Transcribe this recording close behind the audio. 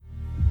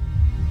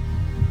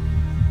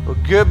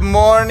Good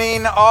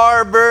morning,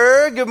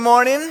 Arbor. Good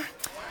morning.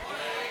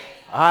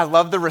 I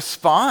love the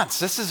response.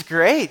 This is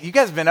great. You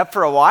guys have been up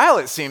for a while,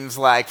 it seems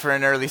like, for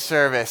an early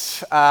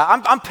service.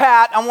 I'm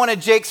Pat. I'm one of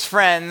Jake's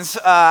friends.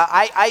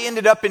 I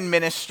ended up in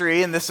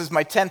ministry, and this is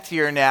my 10th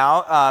year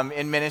now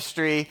in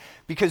ministry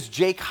because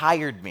Jake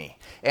hired me.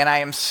 And I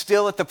am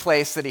still at the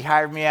place that he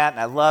hired me at, and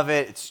I love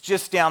it. It's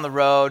just down the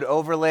road,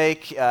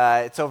 Overlake.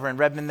 It's over in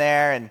Redmond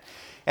there.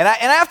 And I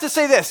have to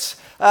say this.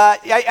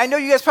 I know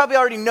you guys probably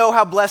already know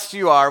how blessed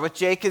you are with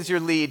Jake as your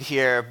lead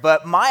here,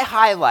 but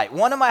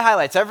one of my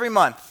highlights every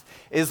month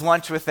is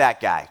lunch with that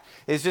guy.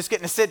 Is just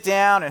getting to sit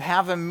down and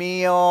have a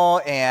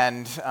meal,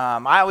 and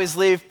I always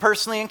leave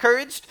personally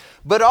encouraged,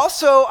 but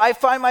also I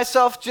find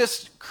myself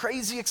just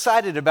crazy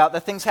excited about the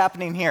things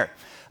happening here.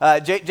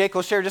 Jake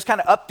will share just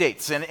kind of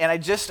updates, and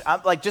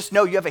I'm like, just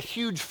know you have a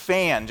huge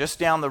fan just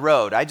down the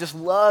road. I just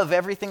love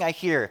everything I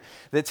hear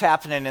that's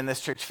happening in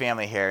this church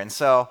family here, and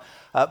so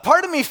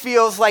part of me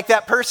feels like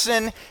that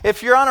person,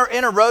 if you're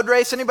in a road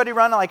race, anybody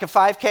run like a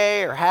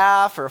 5K or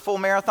half or a full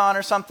marathon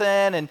or something,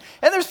 and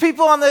there's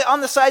people on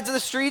the sides of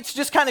the streets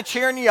just kind of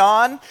cheering you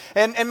on,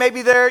 and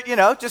maybe they're,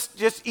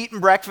 just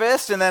eating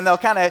breakfast, and then they'll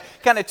kind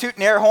of toot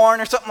an air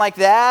horn or something like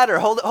that, or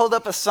hold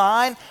up a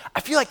sign. I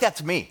feel like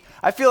that's me.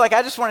 I feel like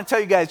I just want to tell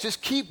you guys,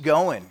 just keep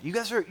going. You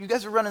guys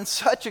are running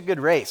such a good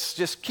race.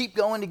 Just keep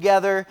going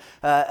together.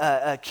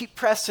 Keep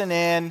pressing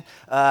in.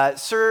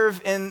 Serve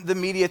in the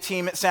media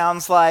team. It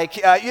sounds like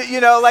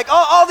like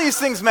all these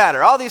things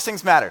matter. All these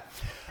things matter.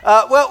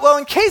 Well,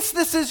 in case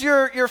this is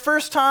your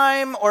first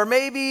time, or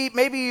maybe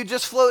you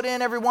just float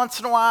in every once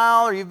in a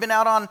while, or you've been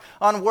out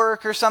on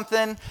work or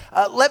something,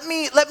 let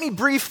me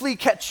briefly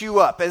catch you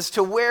up as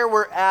to where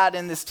we're at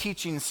in this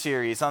teaching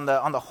series on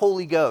the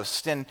Holy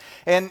Ghost.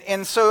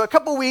 And so a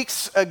couple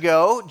weeks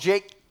ago,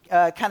 Jake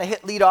kind of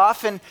hit lead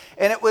off, and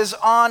it was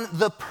on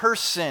the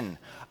person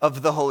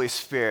of the Holy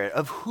Spirit,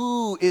 of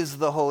who is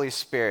the Holy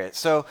Spirit.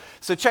 So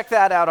check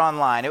that out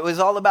online. It was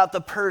all about the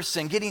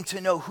person, getting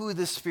to know who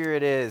the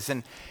Spirit is.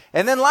 And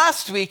then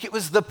last week, it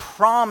was the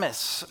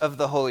promise of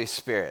the Holy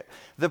Spirit.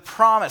 The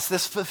promise,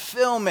 this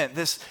fulfillment,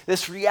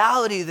 this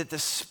reality that the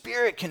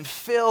Spirit can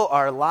fill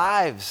our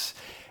lives.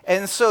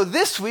 And so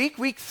this week,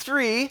 week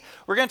 3,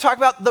 we're going to talk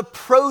about the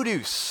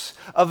produce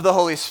of the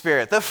Holy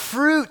Spirit, the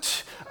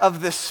fruit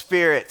of the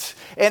Spirit,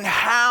 and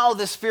how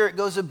the Spirit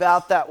goes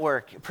about that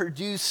work,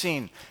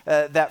 producing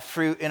that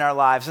fruit in our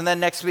lives. And then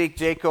next week,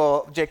 Jake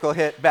will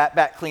hit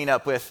back clean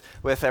up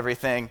with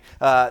everything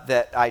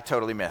that I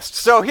totally missed.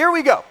 So here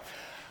we go.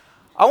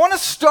 I want to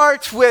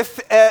start with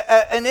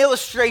an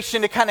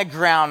illustration to kind of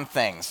ground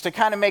things, to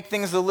kind of make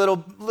things a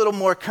little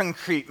more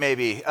concrete,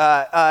 maybe.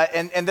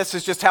 And this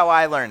is just how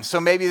I learn. So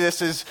maybe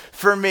this is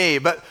for me,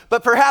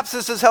 but perhaps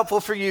this is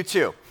helpful for you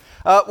too.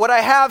 What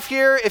I have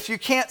here, if you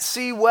can't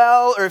see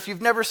well, or if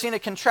you've never seen a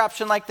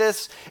contraption like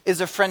this,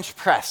 is a French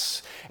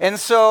press. And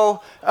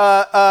so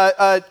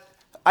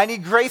I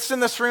need grace in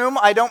this room.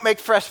 I don't make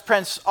French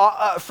press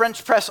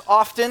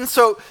often,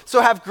 so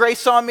have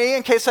grace on me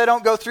in case I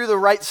don't go through the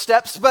right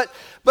steps. But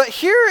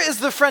here is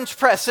the French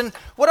press, and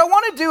what I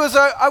want to do is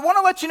I want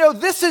to let you know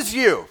this is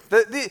you.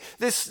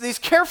 These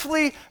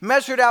carefully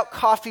measured out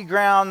coffee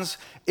grounds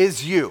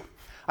is you.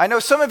 I know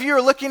some of you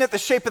are looking at the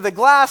shape of the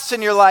glass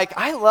and you're like,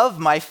 I love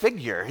my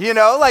figure,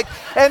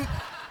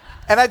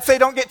 and I'd say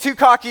don't get too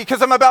cocky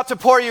because I'm about to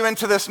pour you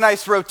into this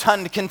nice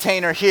rotund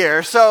container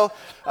here. So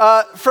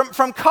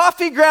from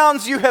coffee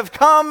grounds you have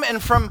come,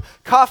 and from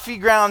coffee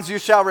grounds you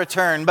shall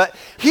return. But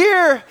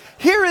here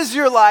is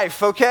your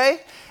life,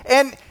 okay?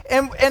 And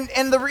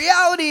the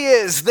reality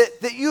is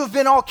that you have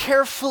been all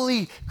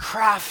carefully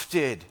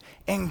crafted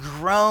and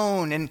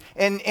grown, and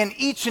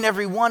each and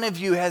every one of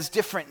you has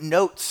different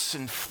notes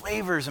and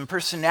flavors and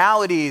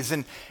personalities,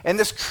 and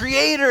this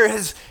Creator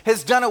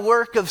has done a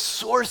work of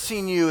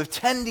sourcing you, of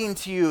tending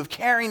to you, of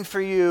caring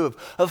for you,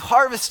 of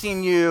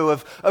harvesting you,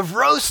 of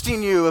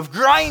roasting you, of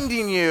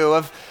grinding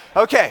you,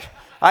 okay,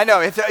 I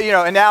know,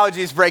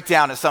 analogies break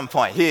down at some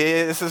point.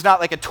 This is not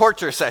like a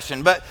torture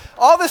session, but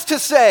all this to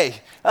say,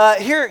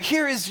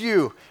 here is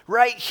you,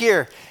 right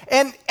here.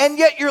 And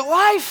yet your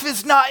life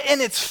is not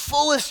in its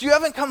fullest. You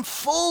haven't come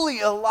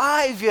fully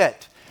alive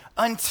yet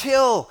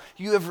until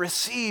you have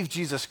received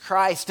Jesus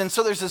Christ. And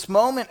so there's this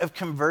moment of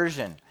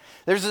conversion.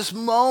 There's this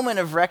moment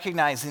of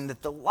recognizing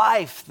that the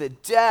life, the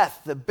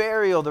death, the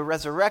burial, the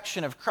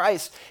resurrection of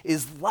Christ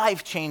is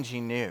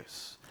life-changing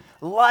news.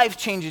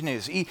 Life-changing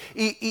news,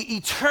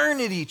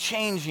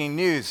 eternity-changing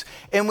news.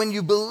 And when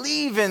you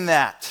believe in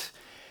that,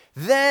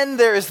 then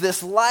there is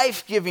this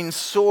life-giving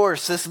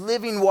source, this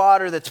living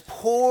water that's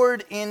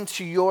poured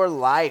into your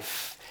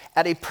life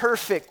at a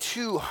perfect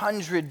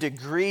 200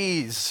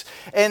 degrees.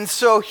 And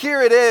so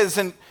here it is,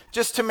 and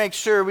just to make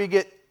sure we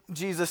get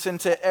Jesus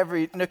into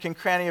every nook and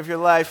cranny of your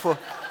life, we'll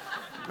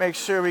make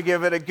sure we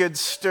give it a good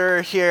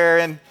stir here.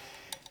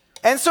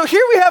 And so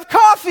here we have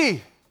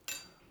coffee.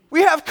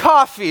 We have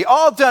coffee,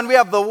 all done. We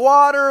have the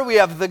water, we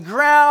have the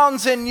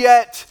grounds, and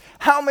yet,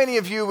 how many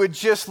of you would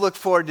just look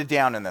forward to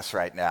downing this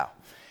right now?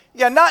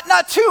 Yeah,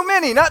 not too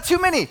many.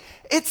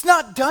 It's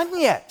not done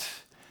yet.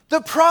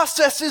 the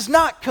process is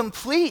not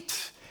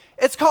complete.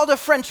 It's called a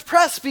French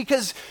press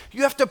because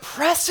you have to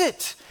press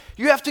it.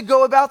 You have to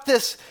go about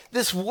this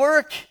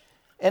work.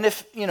 And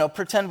if,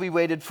 pretend we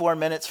waited 4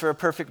 minutes for a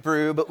perfect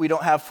brew, but we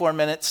don't have 4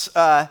 minutes.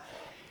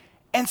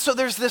 And so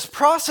there's this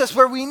process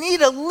where we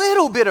need a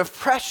little bit of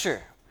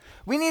pressure.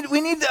 We need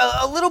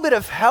a little bit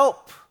of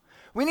help.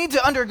 We need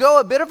to undergo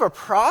a bit of a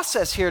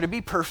process here to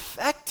be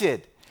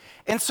perfected.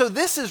 And so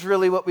this is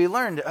really what we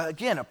learned.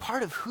 Again, a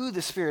part of who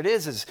the Spirit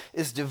is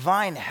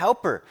divine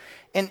helper.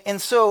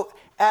 And so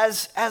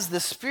as the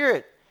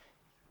Spirit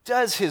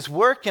does his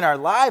work in our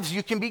lives,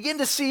 you can begin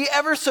to see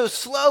ever so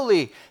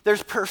slowly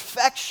there's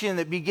perfection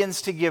that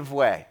begins to give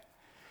way.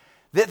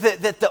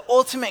 That the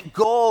ultimate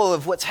goal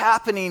of what's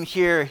happening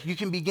here, you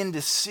can begin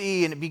to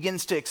see, and it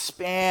begins to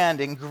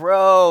expand and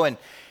grow.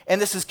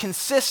 And this is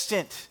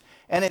consistent,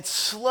 and it's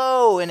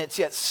slow, and it's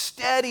yet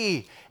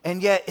steady,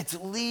 and yet it's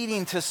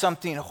leading to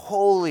something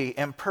holy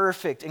and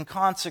perfect and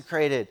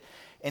consecrated.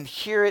 And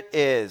here it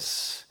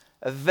is,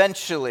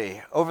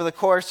 eventually, over the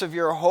course of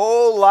your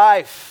whole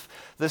life,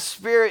 the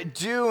Spirit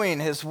doing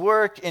his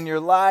work in your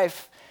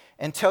life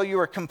until you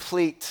are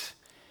complete.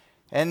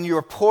 And you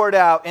are poured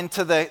out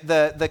into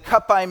the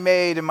cup I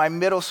made in my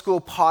middle school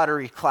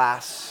pottery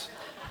class.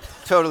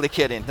 Totally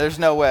kidding. There's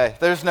no way.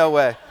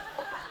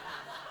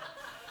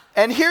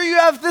 And here you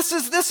have, this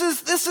is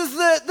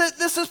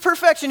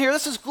perfection here.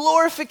 This is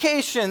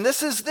glorification.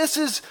 This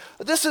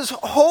is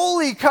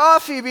holy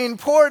coffee being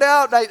poured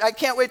out. I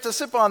can't wait to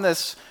sip on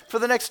this for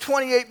the next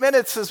 28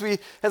 minutes as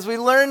we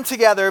learn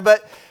together.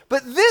 But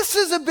this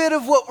is a bit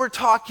of what we're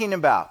talking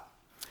about.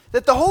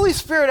 That the Holy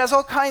Spirit has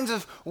all kinds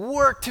of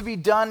work to be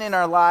done in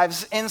our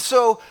lives. And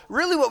so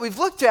really what we've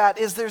looked at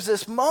is there's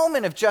this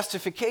moment of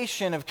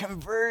justification, of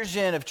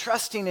conversion, of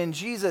trusting in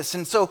Jesus.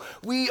 And so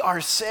we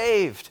are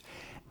saved.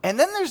 And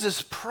then there's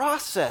this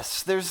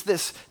process. There's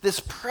this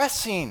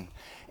pressing.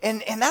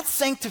 And that's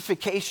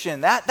sanctification.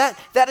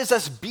 That is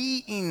us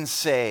being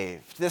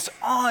saved. This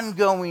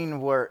ongoing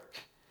work.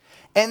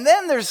 And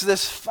then there's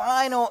this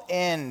final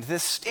end,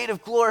 this state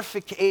of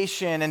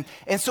glorification,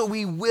 and so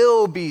we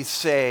will be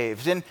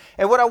saved. And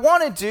what I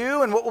want to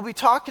do, and what we'll be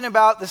talking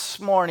about this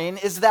morning,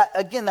 is that,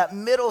 again, that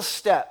middle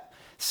step,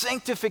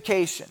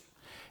 sanctification.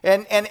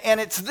 And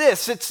it's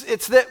this,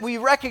 it's that we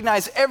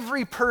recognize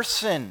every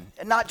person,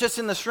 not just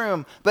in this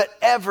room, but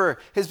ever,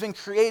 has been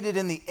created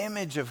in the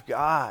image of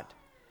God.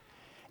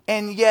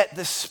 And yet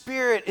the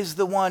Spirit is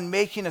the one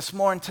making us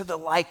more into the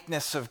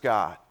likeness of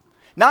God.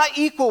 Not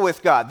equal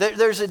with God.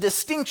 There's a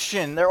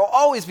distinction. There will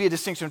always be a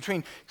distinction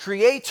between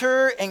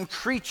creator and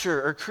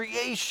creature or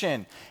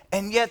creation.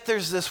 And yet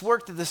there's this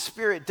work that the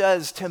Spirit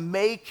does to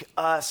make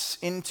us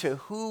into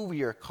who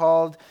we are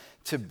called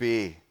to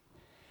be.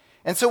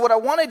 And so what I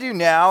want to do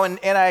now, and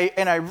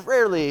I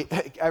rarely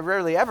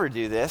ever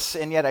do this,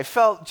 and yet I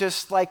felt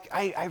just like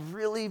I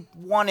really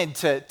wanted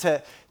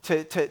to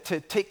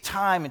take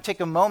time and take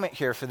a moment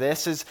here for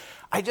this, is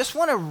I just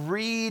want to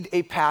read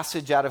a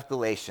passage out of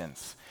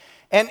Galatians.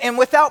 And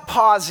without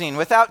pausing,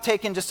 without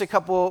taking just a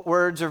couple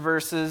words or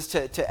verses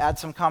to add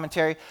some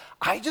commentary,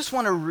 I just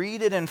want to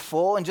read it in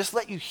full and just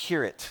let you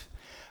hear it.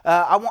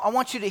 I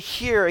want you to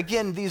hear,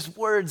 again, these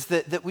words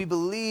that we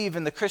believe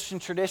in the Christian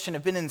tradition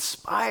have been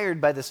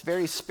inspired by this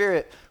very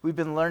Spirit we've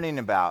been learning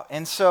about.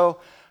 And so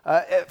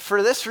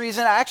for this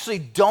reason, I actually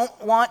don't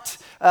want,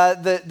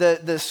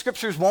 the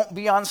scriptures won't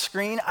be on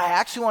screen. I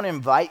actually want to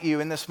invite you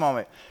in this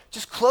moment.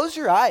 Just close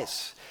your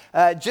eyes.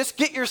 Just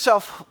get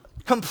yourself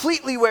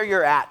completely where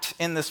you're at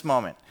in this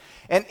moment.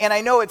 And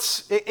I know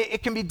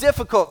it can be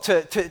difficult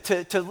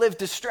to live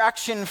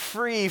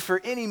distraction-free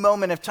for any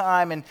moment of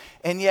time,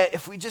 and yet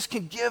if we just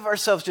can give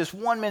ourselves just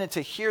 1 minute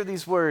to hear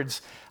these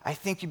words, I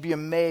think you'd be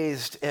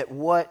amazed at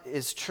what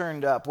is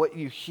churned up, what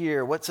you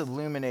hear, what's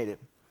illuminated.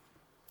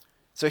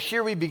 So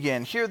here we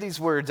begin. Hear these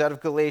words out of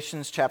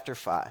Galatians chapter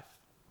 5.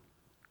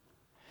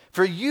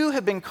 For you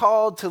have been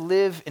called to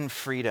live in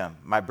freedom,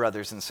 my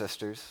brothers and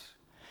sisters.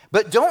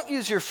 But don't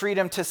use your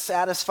freedom to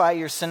satisfy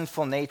your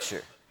sinful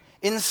nature.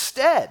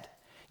 Instead,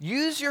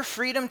 use your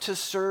freedom to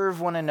serve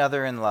one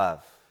another in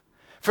love.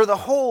 For the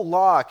whole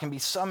law can be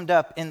summed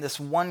up in this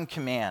one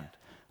command: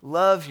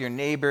 love your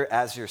neighbor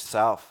as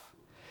yourself.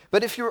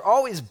 But if you're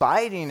always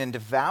biting and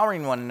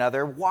devouring one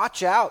another,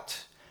 watch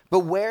out.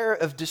 Beware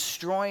of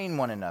destroying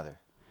one another.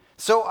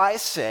 So I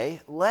say,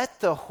 let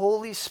the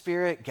Holy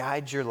Spirit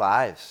guide your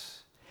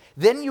lives.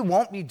 Then you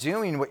won't be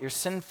doing what your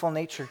sinful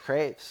nature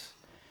craves.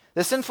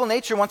 The sinful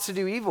nature wants to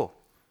do evil,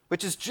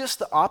 which is just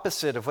the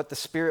opposite of what the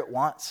Spirit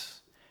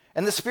wants.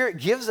 And the Spirit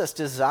gives us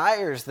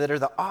desires that are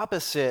the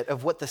opposite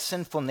of what the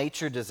sinful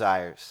nature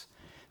desires.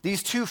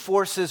 These two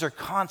forces are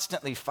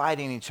constantly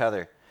fighting each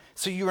other,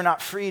 so you are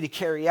not free to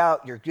carry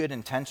out your good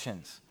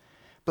intentions.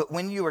 But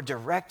when you are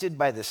directed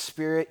by the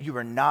Spirit, you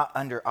are not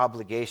under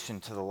obligation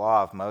to the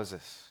law of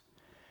Moses.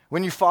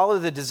 When you follow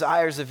the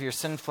desires of your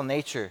sinful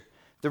nature,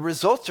 the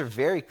results are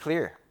very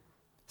clear: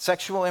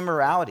 sexual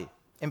immorality,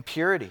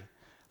 impurity,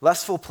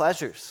 lustful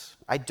pleasures,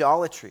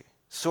 idolatry,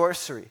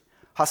 sorcery,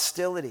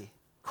 hostility,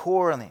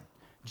 quarreling,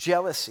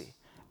 jealousy,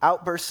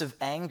 outbursts of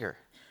anger,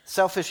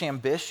 selfish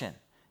ambition,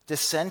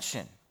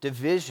 dissension,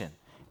 division,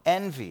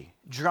 envy,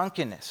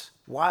 drunkenness,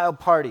 wild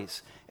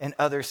parties, and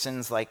other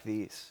sins like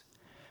these.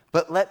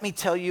 But let me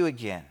tell you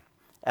again,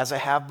 as I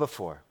have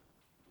before,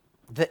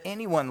 that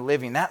anyone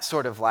living that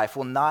sort of life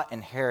will not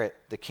inherit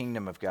the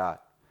kingdom of God.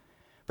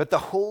 But the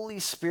Holy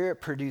Spirit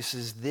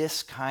produces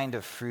this kind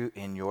of fruit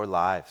in your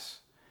lives: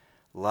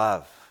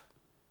 love,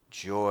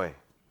 joy,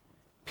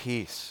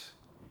 peace,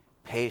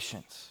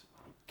 patience,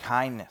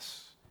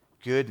 kindness,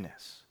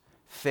 goodness,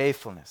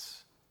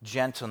 faithfulness,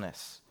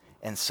 gentleness,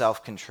 and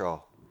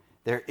self-control.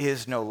 There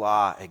is no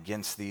law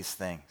against these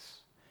things.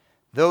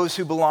 Those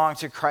who belong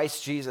to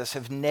Christ Jesus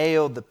have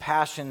nailed the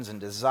passions and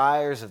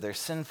desires of their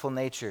sinful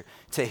nature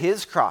to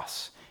his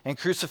cross and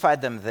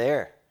crucified them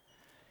there.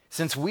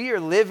 Since we are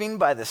living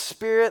by the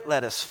Spirit,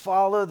 let us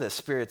follow the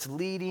Spirit's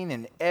leading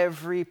in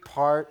every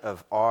part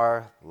of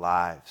our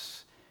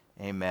lives.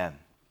 Amen.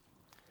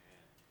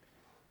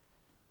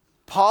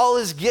 Paul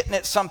is getting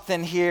at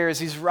something here as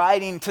he's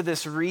writing to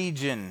this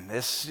region,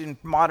 this in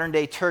modern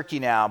day Turkey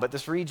now, but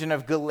this region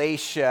of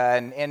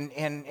Galatia,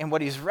 and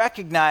what he's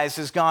recognized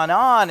has gone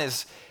on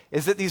is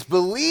that these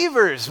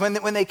believers,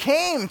 when they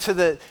came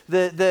to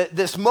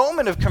this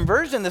moment of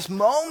conversion, this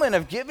moment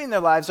of giving their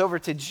lives over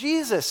to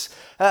Jesus,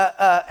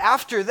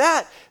 after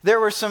that, there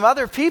were some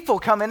other people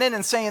coming in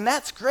and saying,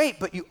 that's great,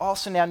 but you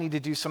also now need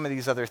to do some of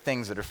these other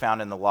things that are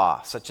found in the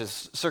law, such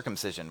as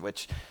circumcision,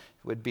 which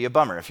would be a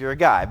bummer if you're a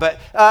guy. But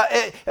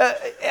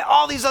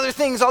all these other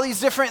things, all these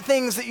different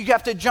things that you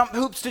have to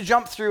hoops to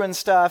jump through and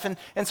stuff.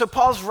 And so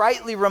Paul's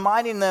rightly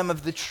reminding them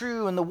of the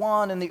true and the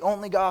one and the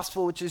only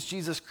gospel, which is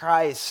Jesus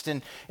Christ,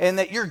 and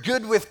that you're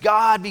good with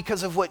God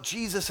because of what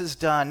Jesus has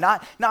done,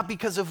 not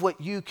because of what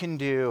you can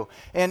do.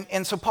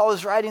 And so Paul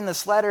is writing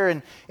this letter,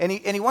 and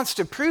he wants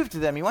to prove to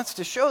them, he wants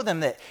to show them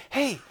that,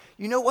 hey,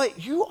 you know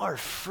what? You are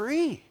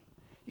free.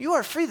 You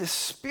are free. The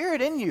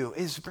Spirit in you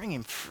is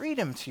bringing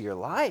freedom to your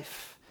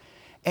life.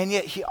 And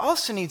yet he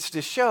also needs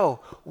to show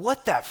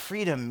what that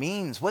freedom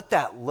means, what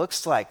that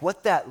looks like,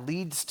 what that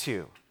leads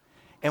to,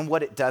 and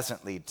what it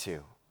doesn't lead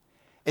to.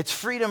 It's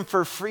freedom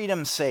for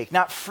freedom's sake,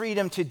 not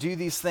freedom to do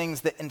these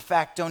things that in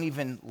fact don't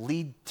even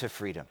lead to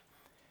freedom.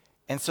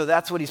 And so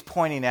that's what he's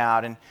pointing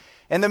out. And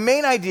the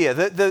main idea,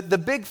 the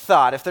big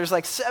thought, if there's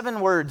like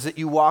 7 words that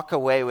you walk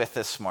away with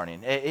this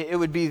morning, it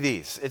would be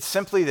these. It's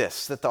simply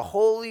this, that the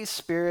Holy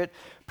Spirit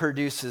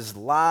produces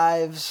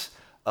lives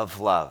of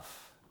love.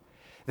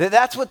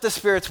 That's what the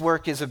Spirit's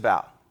work is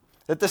about.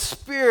 That the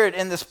Spirit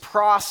in this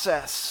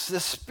process, the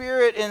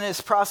Spirit in this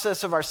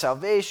process of our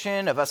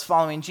salvation, of us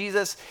following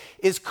Jesus,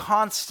 is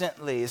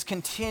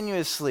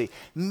continuously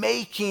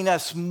making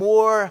us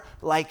more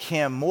like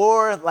him,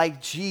 more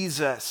like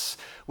Jesus,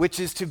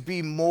 which is to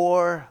be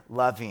more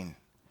loving,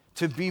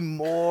 to be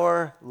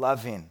more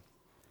loving.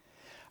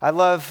 I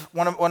love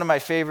one of my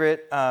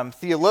favorite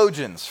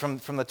theologians from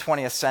the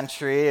 20th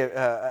century,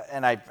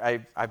 and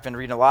I've been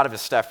reading a lot of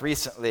his stuff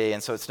recently,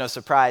 and so it's no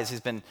surprise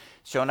he's been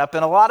showing up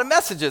in a lot of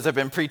messages I've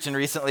been preaching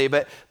recently.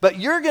 But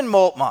Jürgen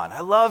Moltmann, I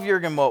love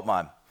Jürgen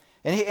Moltmann,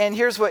 and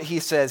here's what he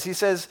says. He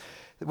says,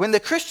 when the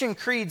Christian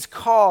creeds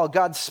call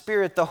God's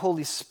Spirit the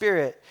Holy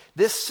Spirit,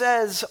 this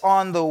says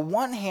on the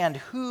one hand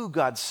who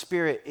God's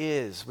Spirit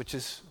is, which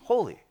is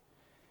holy,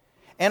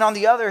 and on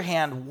the other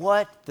hand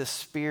what the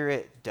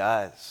Spirit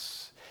does.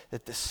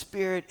 That the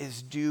Spirit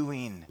is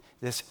doing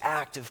this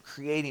act of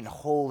creating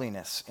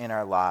holiness in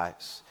our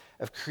lives,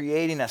 of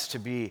creating us to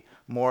be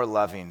more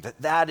loving.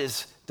 That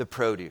is the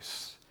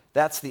produce.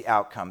 That's the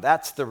outcome.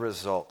 That's the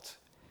result.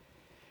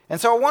 And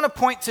so I want to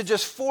point to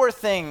just 4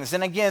 things.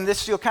 And again,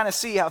 this you'll kind of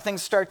see how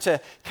things start to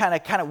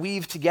kind of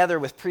weave together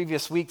with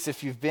previous weeks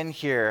if you've been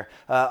here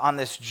on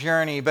this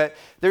journey. But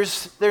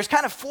there's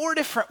kind of 4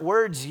 different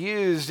words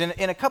used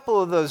in a couple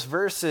of those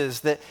verses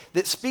that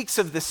speaks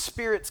of the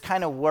Spirit's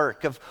kind of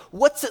work, of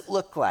what's it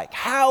look like?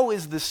 How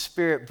is the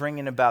Spirit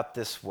bringing about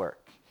this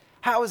work?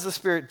 How is the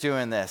Spirit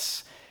doing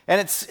this? And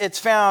it's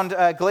found,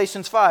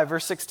 Galatians 5,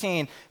 verse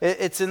 16.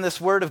 It's in this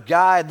word of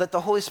guide. Let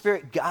the Holy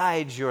Spirit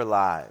guide your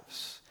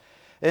lives.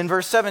 In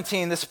verse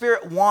 17, the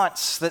Spirit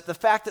wants, that the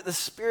fact that the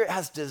Spirit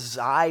has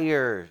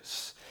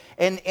desires.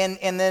 And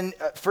then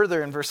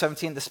further in verse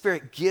 17, the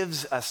Spirit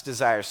gives us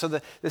desires. So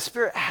the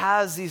Spirit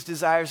has these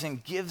desires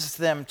and gives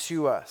them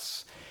to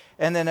us.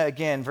 And then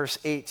again, verse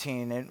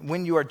 18, and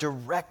when you are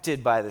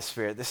directed by the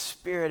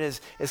Spirit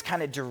is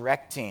kind of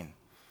directing.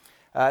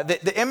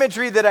 The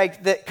imagery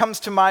that comes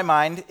to my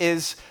mind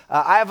is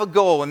I have a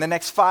goal in the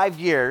next 5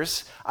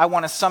 years. I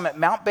want to summit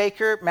Mount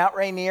Baker, Mount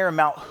Rainier, and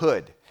Mount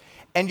Hood.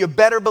 And you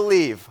better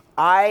believe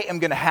I am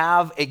going to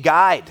have a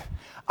guide.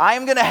 I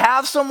am going to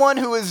have someone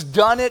who has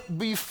done it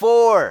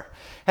before,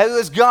 who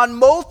has gone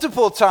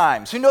multiple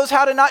times, who knows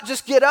how to not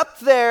just get up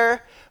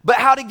there, but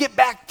how to get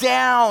back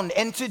down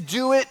and to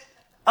do it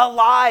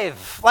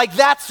alive. Like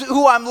that's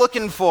who I'm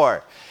looking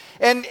for.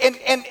 And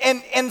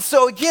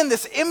so again,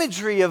 this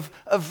imagery of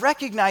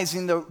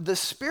recognizing the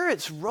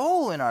Spirit's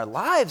role in our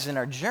lives, in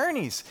our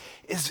journeys,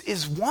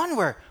 is one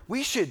where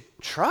we should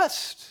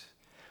trust,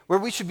 where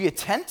we should be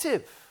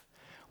attentive.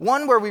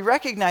 One where we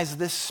recognize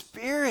the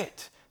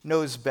Spirit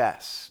knows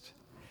best.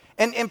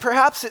 And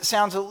perhaps it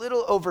sounds a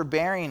little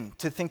overbearing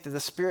to think that the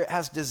Spirit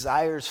has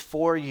desires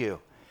for you.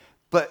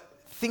 But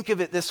think of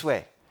it this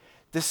way.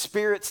 The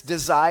Spirit's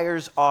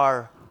desires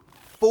are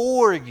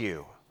for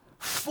you,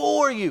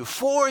 for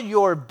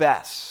your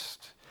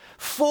best,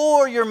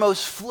 for your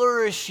most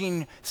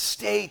flourishing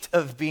state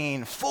of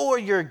being, for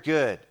your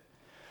good,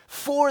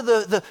 for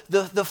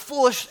the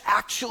fullest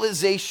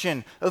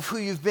actualization of who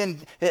you've been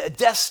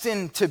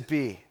destined to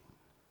be.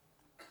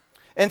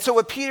 And so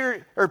what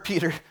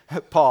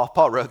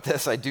Paul wrote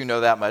this, I do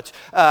know that much.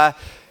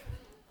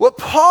 What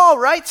Paul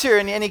writes here,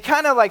 and he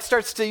kind of like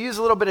starts to use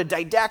a little bit of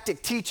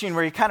didactic teaching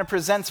where he kind of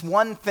presents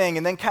one thing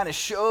and then kind of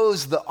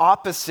shows the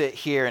opposite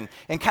here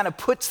and kind of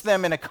puts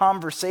them in a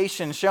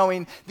conversation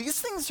showing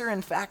these things are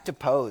in fact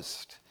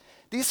opposed.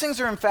 These things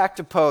are in fact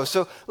opposed.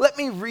 So let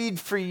me read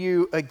for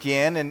you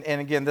again,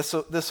 and again, this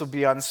will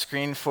be on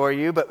screen for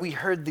you, but we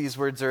heard these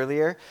words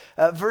earlier.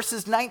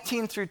 Verses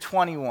 19 through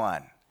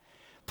 21.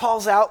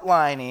 Paul's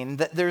outlining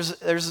that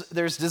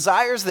there's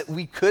desires that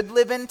we could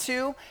live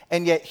into,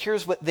 and yet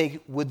here's what they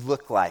would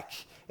look like.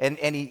 And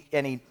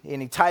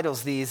he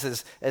titles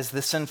these as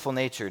the sinful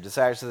nature,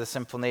 desires of the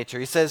sinful nature.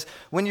 He says,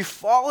 when you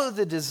follow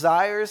the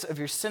desires of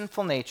your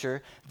sinful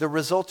nature, the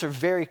results are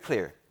very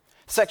clear.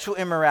 Sexual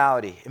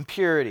immorality,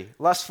 impurity,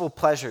 lustful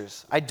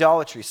pleasures,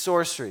 idolatry,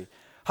 sorcery,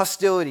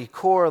 hostility,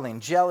 quarreling,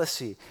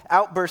 jealousy,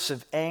 outbursts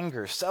of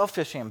anger,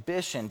 selfish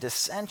ambition,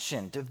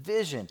 dissension,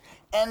 division,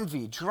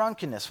 envy,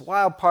 drunkenness,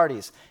 wild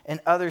parties, and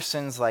other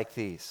sins like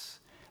these.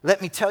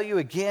 Let me tell you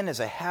again, as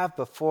I have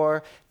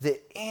before,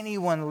 that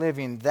anyone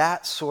living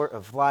that sort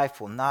of life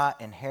will not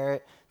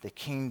inherit the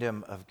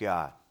kingdom of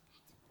God.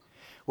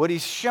 What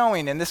he's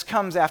showing, and this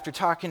comes after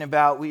talking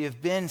about we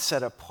have been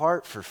set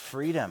apart for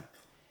freedom.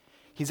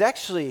 He's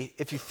actually,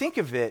 if you think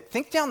of it,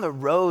 think down the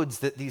roads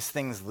that these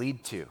things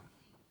lead to.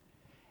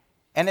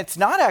 And it's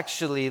not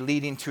actually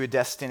leading to a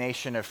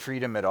destination of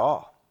freedom at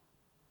all.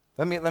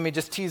 Let me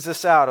just tease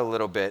this out a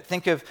little bit.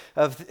 Think of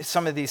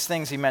some of these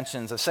things he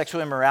mentions, of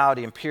sexual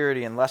immorality,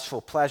 impurity, and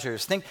lustful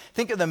pleasures.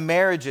 Think of the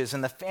marriages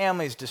and the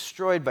families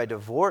destroyed by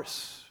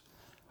divorce.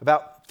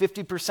 About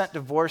 50%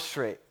 divorce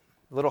rate,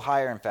 a little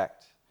higher in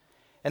fact.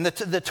 And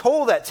the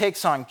toll that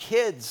takes on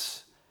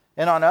kids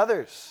and on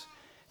others.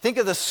 Think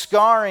of the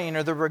scarring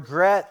or the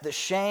regret, the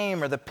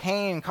shame or the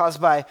pain caused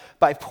by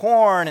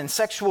porn and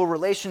sexual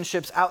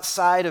relationships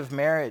outside of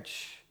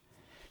marriage.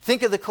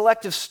 Think of the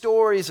collective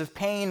stories of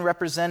pain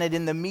represented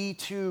in the Me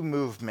Too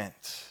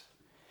movement.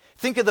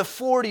 Think of the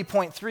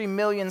 40.3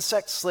 million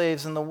sex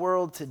slaves in the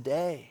world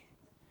today.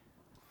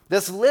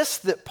 This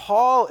list that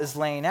Paul is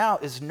laying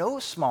out is no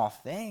small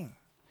thing.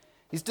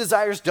 These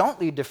desires don't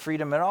lead to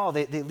freedom at all.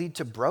 They lead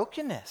to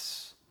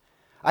brokenness.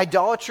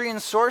 Idolatry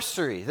and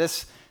sorcery.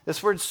 This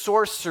word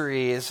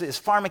sorcery is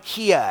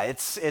pharmakia.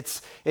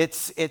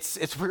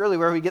 It's really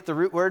where we get the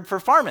root word for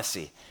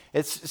pharmacy.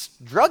 It's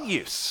drug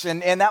use,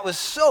 and that was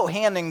so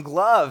hand in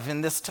glove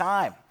in this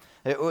time.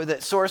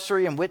 That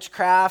sorcery and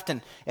witchcraft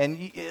and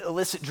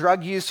illicit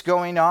drug use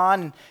going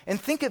on.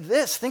 And think of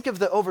this. Think of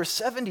the over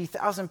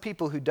 70,000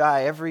 people who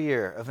die every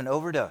year of an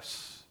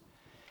overdose.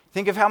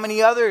 Think of how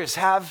many others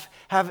have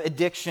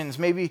addictions,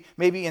 maybe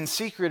in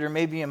secret or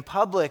maybe in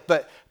public,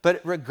 but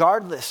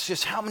regardless,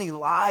 just how many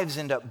lives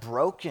end up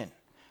broken.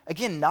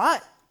 Again,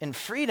 not in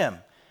freedom,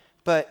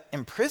 but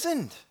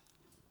imprisoned.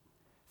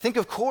 Think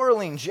of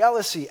quarreling,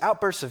 jealousy,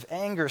 outbursts of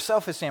anger,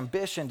 selfish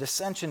ambition,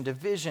 dissension,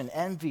 division,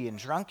 envy, and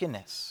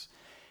drunkenness.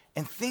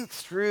 And think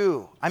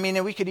through,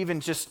 and we could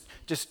even just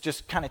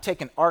kind of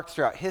take an arc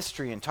throughout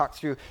history and talk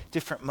through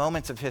different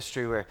moments of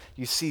history where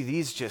you see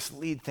these just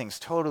lead things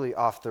totally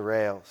off the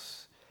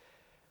rails.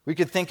 We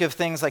could think of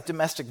things like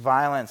domestic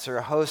violence or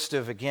a host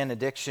of, again,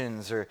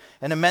 addictions or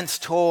an immense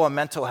toll on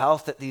mental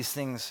health that these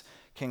things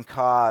can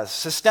cause.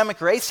 Systemic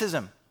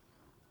racism.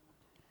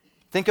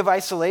 Think of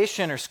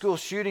isolation or school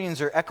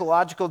shootings or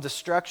ecological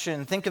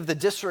destruction. Think of the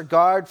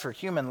disregard for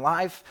human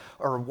life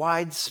or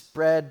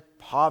widespread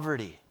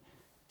poverty,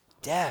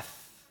 death.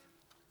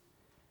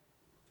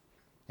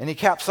 And he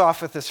caps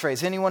off with this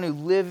phrase, anyone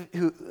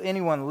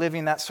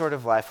living that sort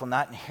of life will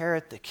not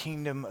inherit the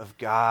kingdom of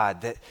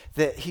God.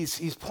 That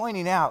he's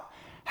pointing out,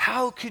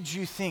 how could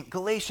you think,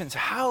 Galatians,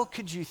 how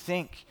could you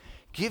think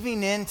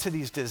giving in to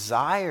these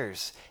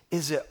desires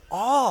is at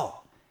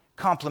all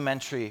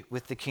complementary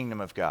with the kingdom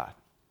of God?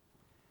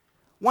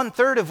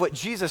 1/3 of what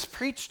Jesus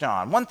preached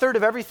on, 1/3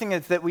 of everything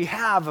that we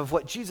have of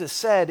what Jesus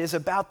said is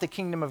about the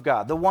kingdom of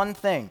God. The one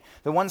thing,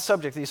 the one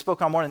subject that he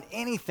spoke on more than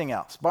anything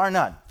else, bar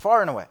none,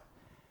 far and away,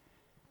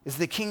 is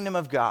the kingdom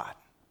of God.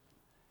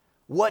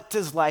 What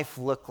does life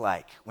look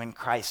like when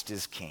Christ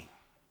is king?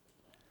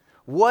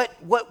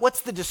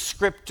 What's the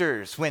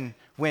descriptors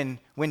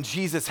when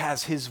Jesus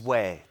has his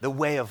way, the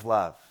way of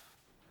love?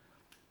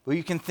 Well,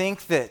 you can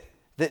think that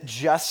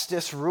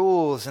justice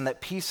rules and that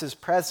peace is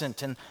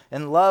present and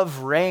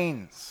love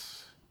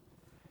reigns.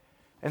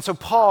 And so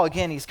Paul,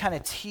 again, he's kind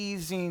of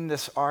teasing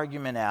this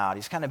argument out.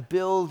 He's kind of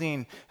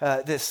building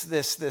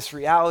this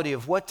reality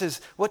of what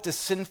does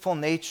sinful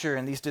nature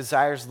and these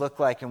desires look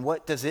like, and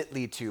what does it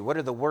lead to? What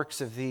are the works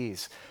of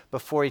these?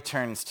 Before he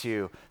turns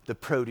to the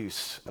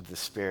produce of the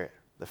Spirit,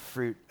 the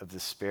fruit of the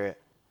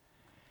Spirit.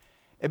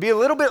 It'd be a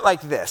little bit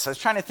like this. I was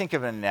trying to think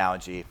of an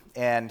analogy,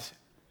 and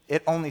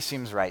it only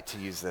seems right to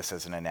use this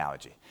as an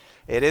analogy.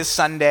 It is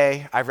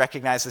Sunday. I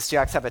recognize the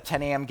Seahawks have a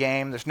 10 a.m.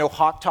 game. There's no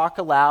Hawk Talk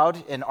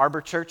allowed in Arbor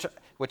Church,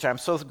 which I'm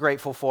so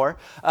grateful for.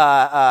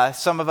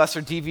 Some of us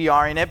are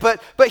DVRing it.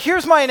 But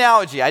here's my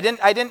analogy. I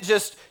didn't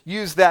just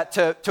use that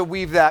to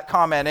weave that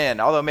comment in,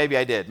 although maybe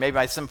I did. Maybe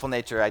my sinful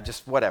nature,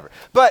 whatever.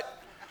 But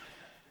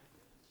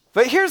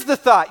here's the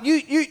thought.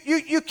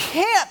 You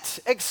can't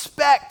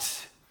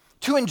expect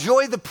to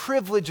enjoy the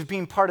privilege of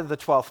being part of the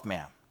 12th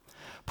man.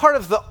 Part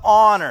of the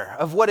honor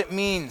of what it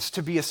means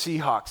to be a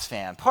Seahawks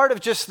fan. Part of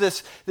just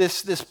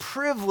this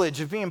privilege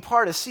of being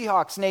part of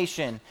Seahawks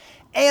Nation.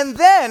 And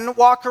then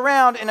walk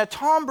around in a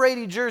Tom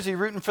Brady jersey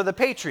rooting for the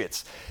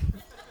Patriots.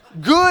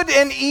 Good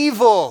and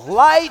evil,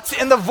 light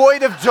and the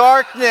void of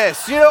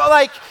darkness.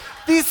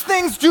 These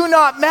things do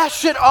not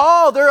mesh at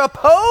all. They're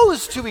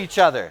opposed to each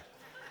other.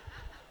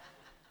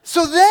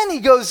 So then he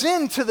goes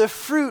into the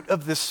fruit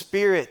of the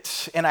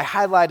Spirit, and I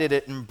highlighted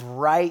it in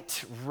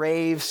bright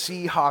rave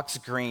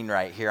Seahawks green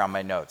right here on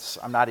my notes.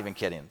 I'm not even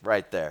kidding.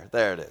 Right there.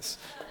 There it is.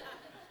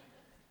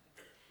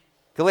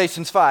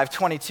 Galatians 5,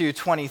 22,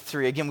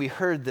 23. Again, we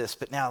heard this,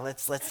 but now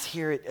let's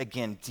hear it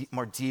again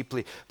more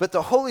deeply. But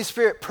the Holy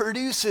Spirit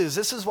produces.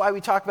 This is why we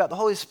talk about the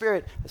Holy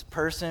Spirit as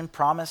person,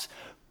 promise,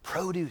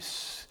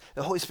 produce.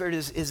 The Holy Spirit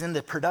is in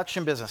the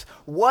production business.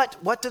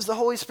 What does the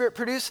Holy Spirit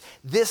produce?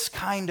 This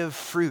kind of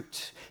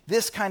fruit.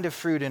 This kind of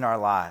fruit in our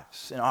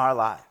lives.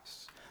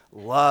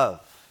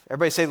 Love.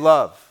 Everybody say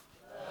love.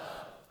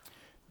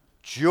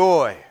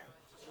 Joy.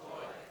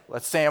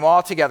 Let's say them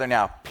all together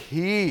now.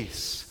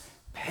 Peace,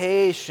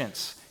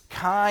 patience,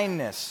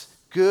 kindness,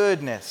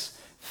 goodness,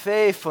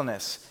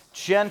 faithfulness,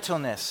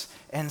 gentleness,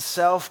 and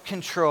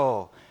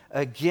self-control.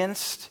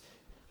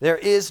 There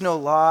is no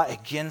law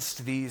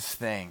against these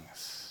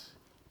things.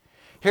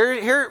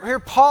 Here,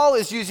 Paul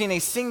is using a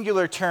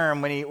singular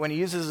term when he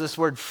uses this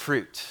word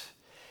fruit.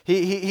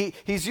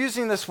 He's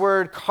using this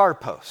word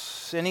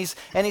karpos, and he's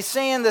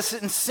saying this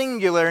in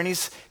singular, and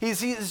he's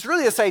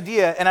really this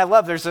idea. And I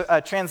love there's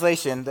a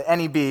translation, the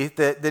NEB,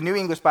 the New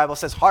English Bible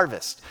says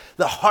harvest.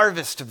 The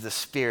harvest of the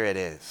Spirit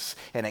is,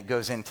 and it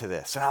goes into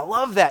this, and I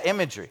love that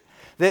imagery.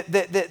 That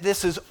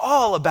this is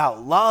all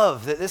about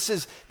love. That this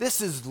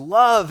is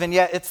love, and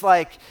yet it's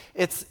like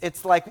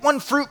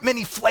one fruit,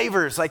 many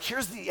flavors. Like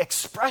here's the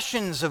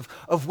expressions of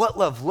what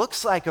love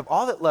looks like, of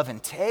all that love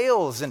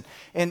entails, and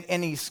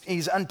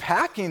he's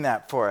unpacking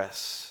that for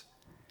us.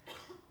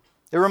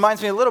 It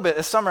reminds me a little bit.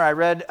 This summer I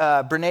read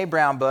a Brene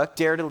Brown book,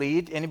 Dare to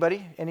Lead.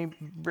 Anybody? Any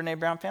Brene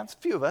Brown fans? A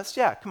few of us.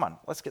 Yeah, come on.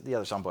 Let's get the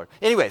others on board.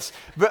 Anyways,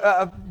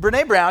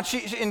 Brene Brown,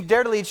 in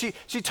Dare to Lead,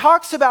 she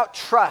talks about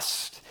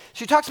trust.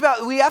 She talks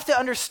about we have to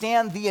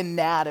understand the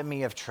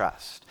anatomy of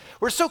trust.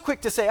 We're so quick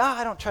to say,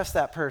 I don't trust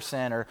that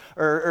person,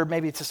 or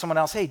maybe to someone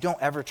else, hey,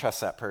 don't ever trust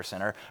that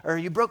person, or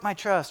you broke my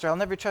trust, or I'll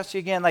never trust you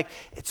again. Like,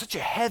 it's such a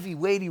heavy,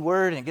 weighty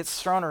word, and it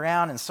gets thrown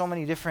around in so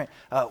many different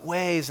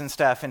ways and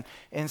stuff.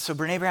 And so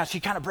Brene Brown,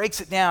 she kind of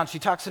breaks it down. She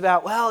talks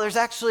about, there's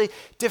actually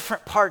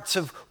different parts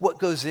of what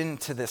goes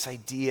into this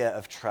idea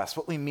of trust,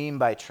 what we mean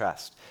by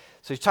trust.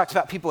 So he talks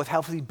about people with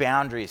healthy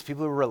boundaries,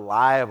 people who are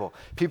reliable,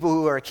 people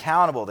who are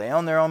accountable, they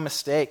own their own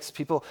mistakes,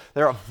 people,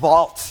 they're a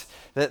vault,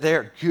 that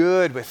they're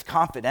good with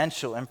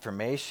confidential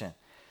information.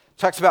 He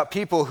talks about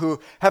people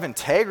who have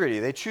integrity,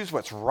 they choose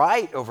what's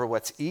right over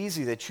what's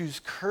easy, they choose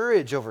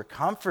courage over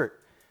comfort,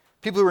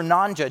 people who are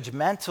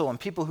non-judgmental, and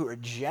people who are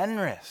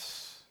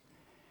generous.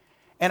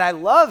 And I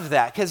love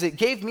that because it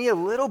gave me a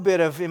little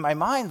bit of, in my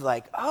mind,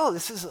 like,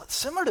 this is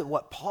similar to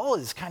what Paul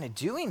is kind of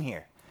doing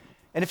here.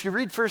 And if you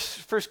read 1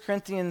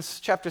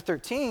 Corinthians chapter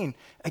 13,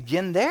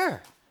 again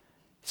there,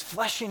 it's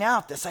fleshing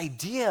out this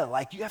idea,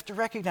 like you have to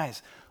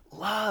recognize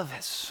love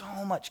has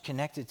so much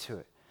connected to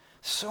it,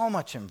 so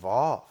much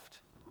involved.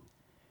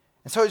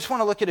 And so I just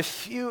want to look at a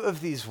few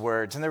of these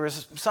words, and there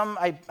was some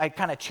I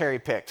kind of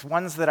cherry-picked,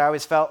 ones that I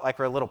always felt like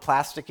were a little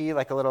plasticky,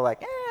 like a little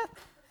like,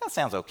 that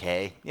sounds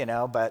okay,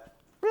 but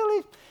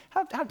really,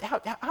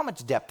 how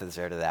much depth is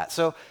there to that?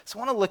 So I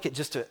want to look at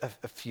just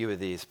a few of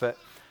these, but...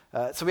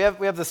 So we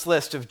have this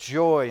list of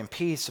joy and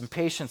peace and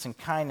patience and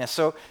kindness.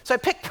 So I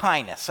picked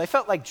kindness. I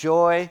felt like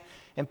joy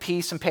and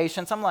peace and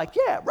patience. I'm like,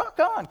 yeah, rock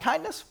on.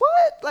 Kindness,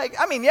 what?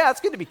 It's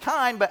good to be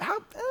kind, but how,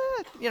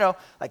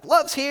 like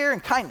love's here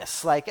and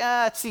kindness, like,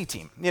 it's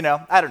C-team,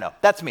 I don't know.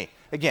 That's me.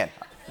 Again,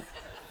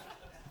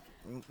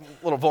 a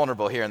little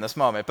vulnerable here in this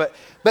moment. But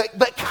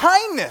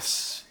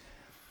kindness,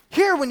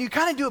 here when you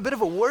kind of do a bit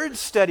of a word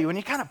study, when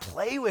you kind of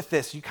play with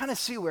this, you kind of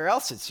see where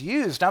else it's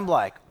used. I'm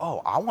like,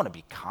 I want to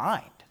be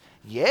kind.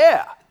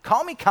 Yeah,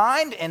 call me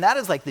kind, and that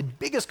is like the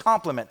biggest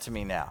compliment to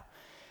me now.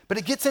 But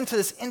it gets into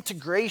this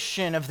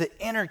integration of the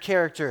inner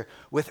character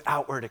with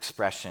outward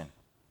expression.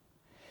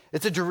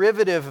 It's a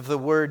derivative of the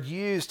word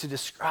used to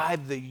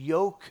describe the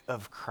yoke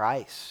of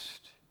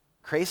Christ,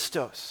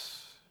 Christos.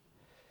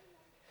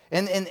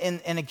 And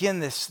again,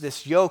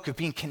 this yoke of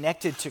being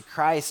connected to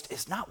Christ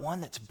is not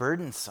one that's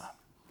burdensome.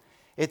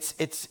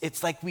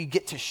 It's like we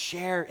get to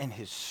share in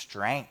his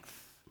strength.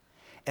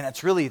 And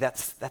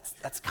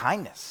that's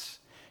kindness.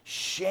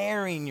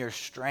 Sharing your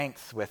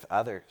strength with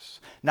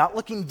others. Not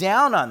looking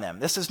down on them.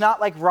 This is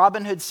not like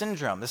Robin Hood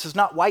syndrome. This is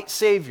not white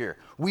savior.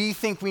 We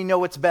think we know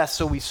what's best,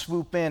 so we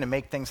swoop in and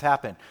make things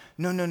happen.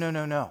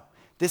 No.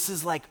 This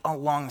is like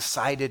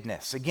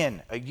alongside-edness.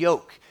 Again, a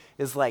yoke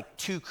is like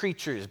two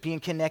creatures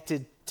being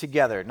connected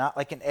together, not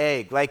like an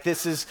egg. Like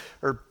this is,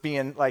 or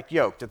being like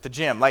yoked at the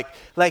gym. Like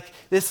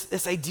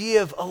this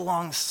idea of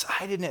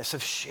alongside-edness,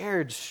 of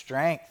shared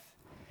strength.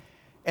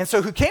 And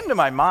so who came to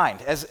my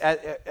mind as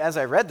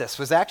I read this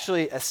was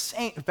actually a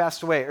saint who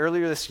passed away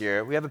earlier this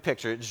year. We have a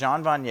picture,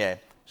 Jean Vanier.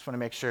 Just want to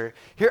make sure.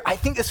 Here, I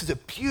think this is a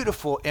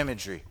beautiful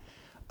imagery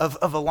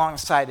of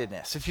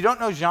alongside-edness. If you don't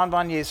know Jean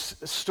Vanier's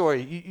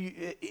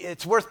story,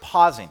 it's worth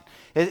pausing.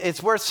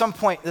 It's worth some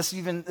point,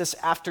 this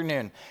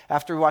afternoon,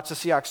 after we watch the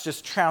Seahawks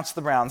just trounce the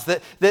Browns,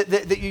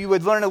 that you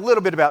would learn a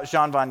little bit about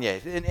Jean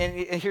Vanier.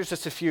 And here's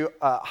just a few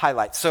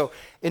highlights. So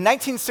in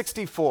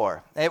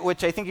 1964,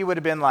 which I think he would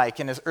have been like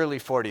in his early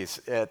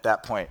 40s at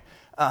that point,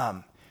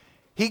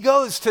 he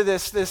goes to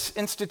this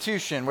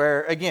institution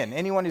where, again,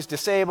 anyone who's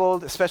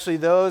disabled, especially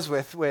those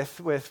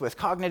with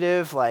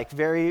cognitive, like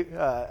very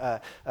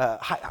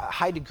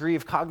high degree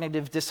of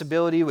cognitive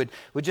disability, would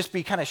just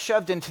be kind of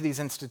shoved into these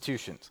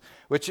institutions.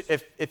 Which,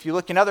 if you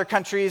look in other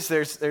countries,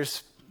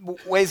 there's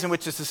ways in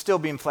which this is still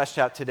being fleshed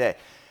out today.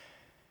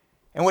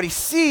 And what he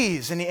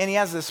sees, and he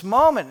has this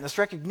moment, this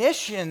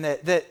recognition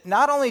that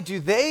not only do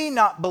they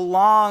not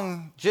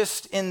belong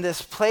just in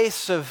this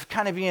place of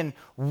kind of being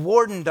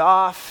wardened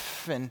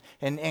off and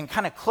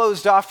kind of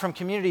closed off from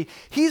community,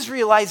 he's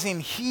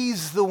realizing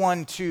he's the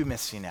one too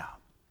missing out.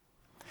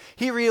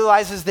 He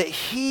realizes that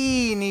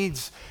he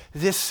needs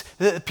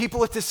the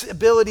people with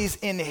disabilities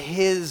in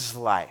his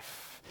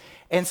life.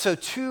 And so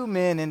two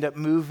men end up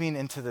moving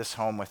into this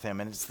home with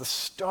him, and it's the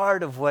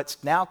start of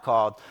what's now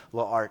called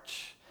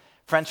L'Arche.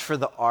 French for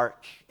the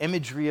ark,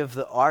 imagery of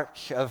the ark,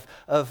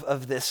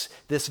 of this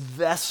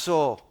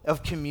vessel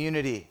of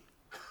community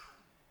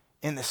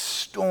in the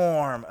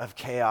storm of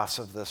chaos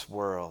of this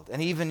world.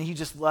 And even he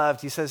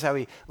says how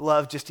he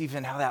loved just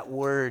even how that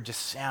word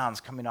just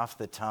sounds coming off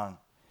the tongue.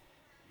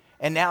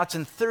 And now it's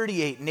in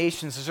 38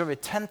 nations. There's over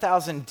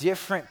 10,000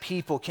 different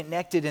people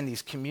connected in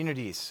these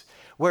communities.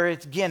 Where,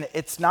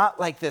 it's not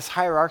like this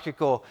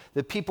hierarchical,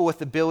 the people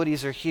with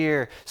abilities are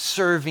here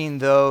serving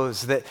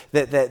those that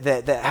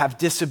have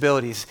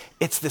disabilities.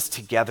 It's this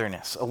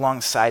togetherness,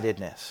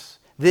 alongside-edness.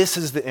 This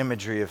is the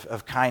imagery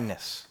of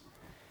kindness.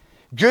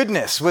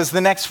 Goodness was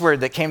the next word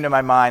that came to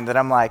my mind that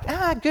I'm like,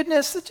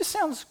 goodness, that just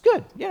sounds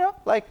good.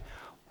 Like,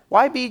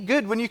 why be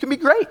good when you can be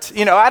great?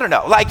 I don't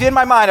know. Like, in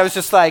my mind, I was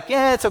just like,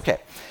 it's okay.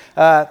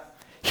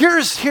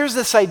 Here's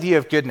this idea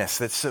of goodness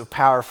that's so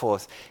powerful.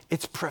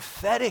 It's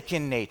prophetic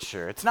in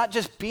nature. It's not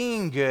just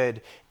being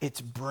good,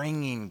 it's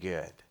bringing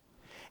good.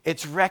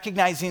 It's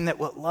recognizing that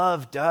what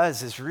love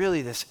does is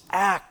really this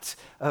act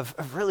of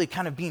really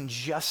kind of being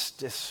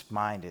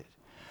justice-minded,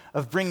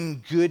 of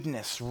bringing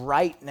goodness,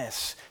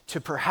 rightness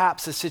to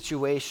perhaps a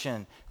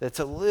situation that's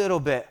a little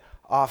bit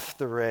off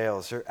the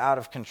rails or out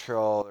of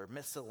control or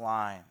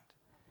misaligned.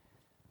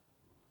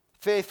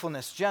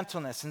 Faithfulness,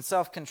 gentleness, and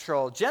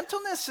self-control.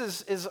 Gentleness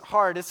is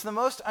hard. It's the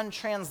most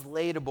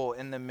untranslatable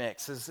in the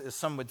mix, as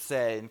some would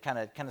say, and kind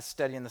of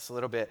studying this a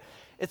little bit.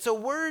 It's a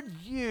word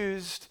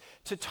used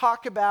to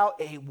talk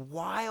about a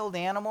wild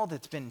animal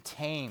that's been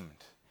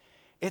tamed.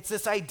 It's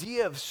this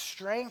idea of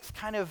strength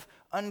kind of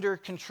under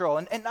control,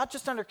 and not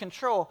just under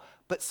control,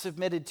 but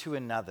submitted to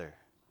another.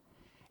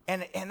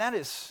 And that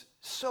is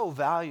so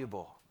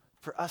valuable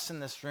for us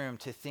in this room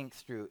to think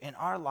through in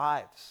our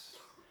lives.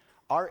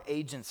 Our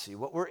agency,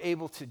 what we're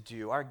able to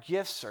do, our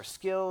gifts, our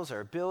skills, our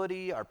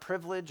ability, our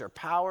privilege, our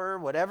power,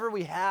 whatever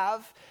we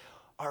have,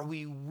 are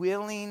we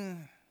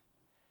willing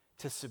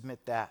to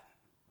submit that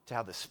to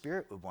how the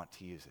Spirit would want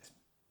to use it?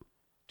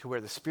 To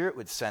where the Spirit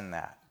would send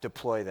that,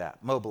 deploy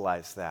that,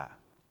 mobilize that.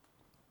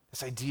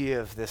 This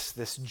idea of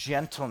this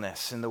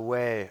gentleness in the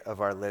way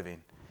of our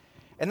living.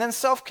 And then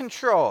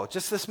self-control,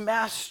 just this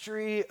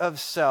mastery of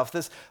self,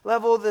 this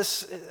level,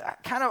 this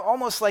kind of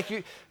almost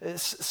like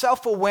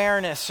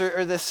self-awareness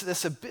or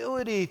this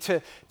ability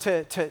to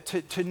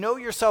know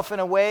yourself in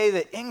a way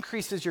that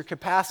increases your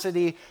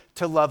capacity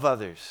to love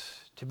others,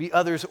 to be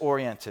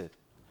others-oriented,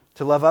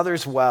 to love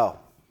others well.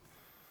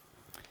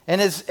 And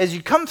as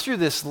you come through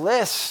this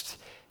list,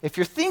 if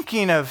you're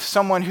thinking of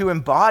someone who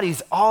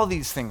embodies all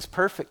these things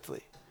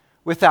perfectly,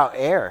 without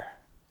error,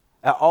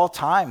 at all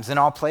times, in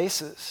all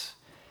places,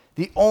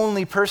 the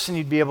only person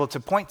you'd be able to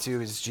point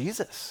to is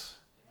Jesus.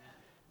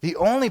 The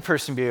only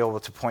person you'd be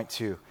able to point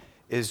to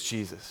is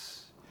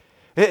Jesus.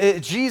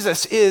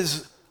 Jesus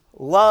is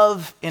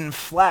love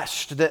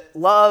enfleshed, that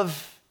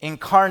love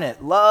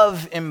incarnate,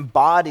 love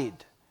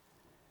embodied.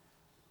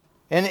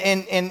 And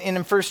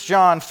in 1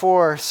 John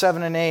 4,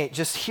 7 and 8,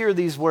 just hear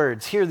these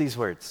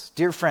words.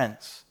 Dear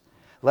friends,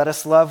 let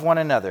us love one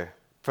another,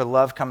 for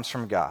love comes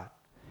from God.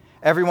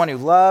 Everyone who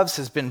loves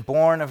has been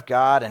born of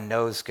God and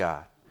knows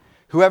God.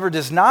 Whoever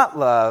does not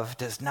love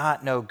does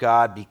not know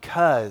God,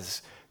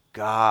 because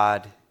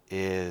God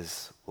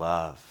is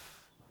love.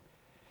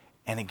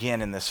 And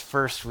again, in this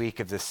first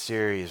week of this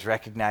series,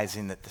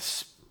 recognizing that the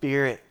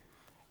Spirit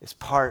is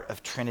part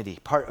of Trinity,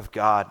 part of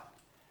God,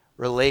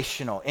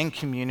 relational, in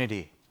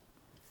community.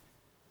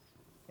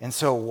 And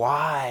so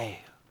why?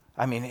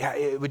 I mean,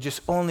 it would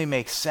just only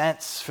make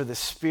sense for the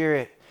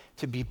Spirit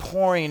to be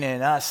pouring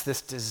in us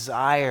this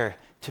desire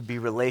to be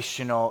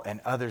relational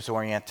and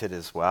others-oriented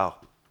as well,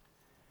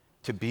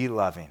 to be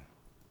loving.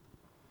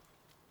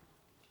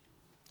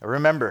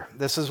 Remember,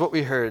 this is what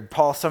we heard.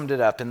 Paul summed it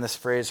up in this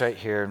phrase right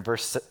here in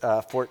verse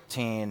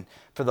 14.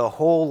 For the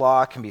whole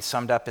law can be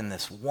summed up in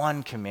this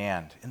one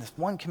command. In this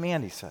one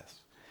command, he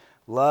says,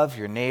 love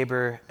your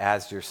neighbor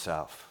as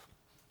yourself.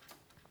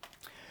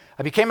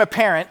 I became a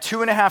parent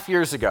 2.5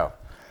 years ago.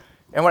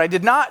 And what I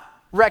did not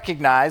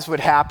recognize would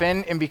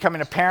happen in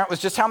becoming a parent was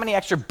just how many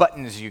extra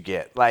buttons you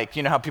get. Like,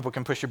 you know how people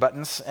can push your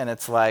buttons and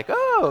it's like,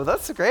 oh,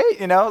 that's great.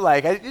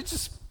 It's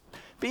just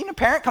being a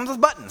parent comes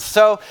with buttons.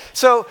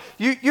 So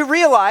you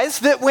realize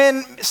that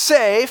when,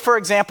 say, for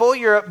example,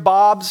 you're at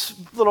Bob's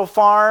little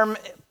farm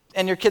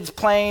and your kid's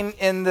playing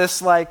in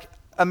this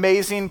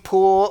amazing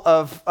pool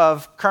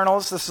of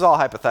kernels. This is all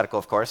hypothetical,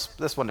 of course.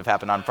 This wouldn't have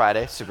happened on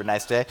Friday. Super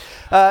nice day.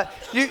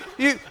 You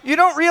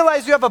don't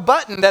realize you have a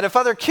button that if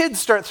other kids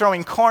start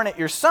throwing corn at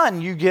your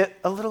son, you get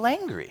a little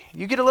angry.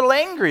 You get a little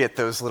angry at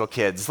those little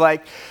kids.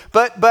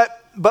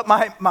 But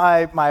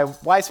my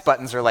wife's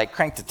buttons are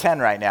cranked to 10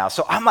 right now.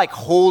 So I'm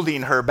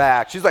holding her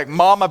back. She's like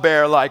Mama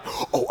Bear,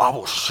 oh, I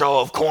will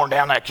shove corn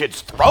down that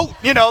kid's throat.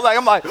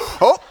 I'm like,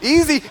 oh,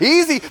 easy.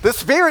 The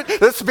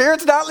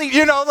spirit's not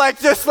leaving,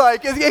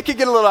 it can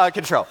get a little out of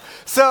control.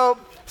 So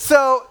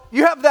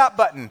you have that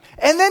button.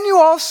 And then you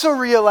also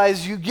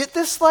realize you get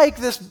this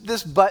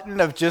button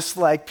of just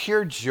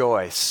pure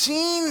joy.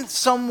 Seeing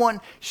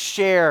someone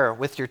share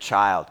with your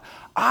child.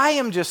 I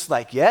am just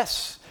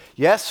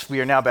yes, we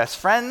are now best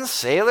friends.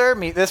 Sailor,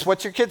 meet this.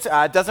 What's your kids?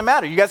 It doesn't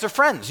matter. You guys are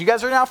friends. You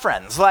guys are now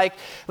friends.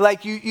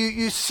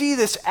 You see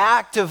this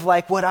act of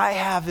what I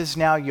have is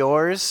now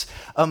yours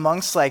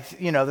amongst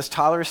this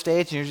toddler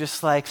stage, and you're just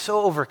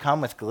so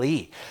overcome with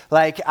glee.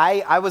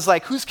 I was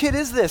whose kid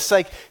is this?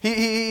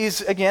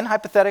 He's again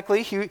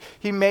hypothetically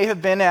he may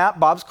have been at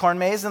Bob's Corn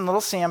Maze in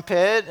Little Sand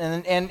Pit,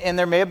 and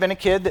there may have been a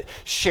kid that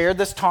shared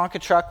this Tonka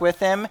truck with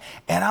him,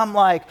 and I'm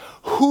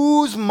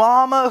whose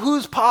mama,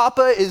 whose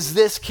papa is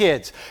this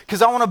kid's?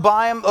 Because I want to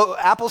buy him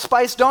apple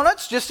spice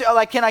donuts. Just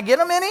can I get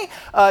him any?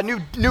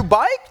 New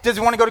bike? Does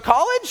he want to go to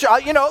college?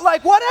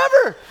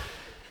 Whatever.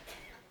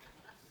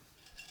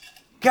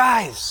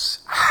 Guys,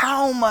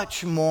 how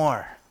much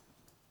more?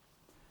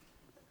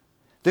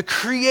 The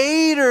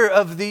creator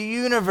of the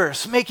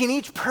universe, making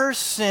each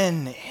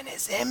person in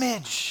his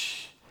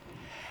image.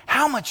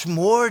 How much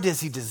more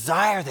does he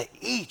desire that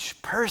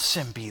each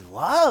person be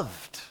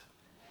loved?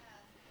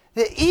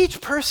 That each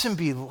person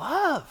be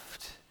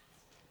loved.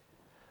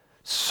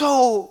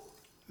 So,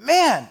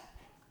 man,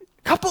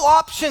 a couple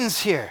options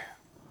here.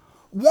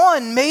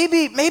 One,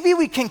 maybe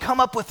we can come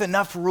up with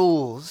enough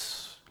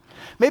rules.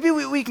 Maybe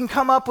we can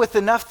come up with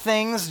enough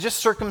things, just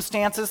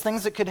circumstances,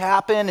 things that could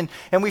happen,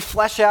 and we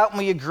flesh out and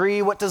we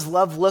agree what does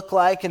love look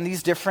like and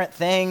these different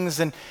things,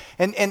 and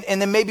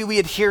then maybe we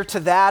adhere to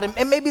that,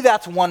 and maybe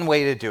that's one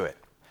way to do it.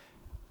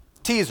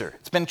 Teaser.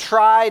 It's been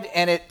tried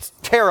and it's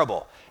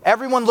terrible.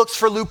 Everyone looks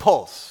for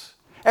loopholes.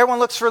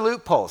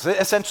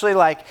 Essentially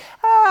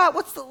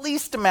what's the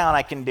least amount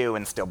I can do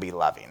and still be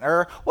loving?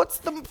 Or what's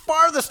the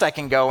farthest I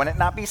can go and it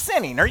not be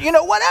sinning? Or,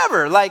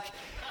 whatever.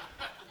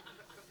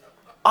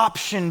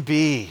 Option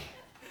B,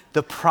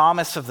 the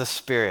promise of the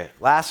Spirit.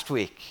 Last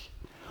week,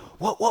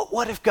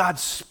 what if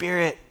God's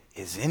Spirit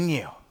is in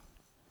you?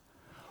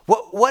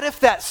 What if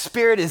that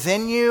Spirit is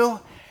in you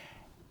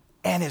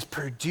and is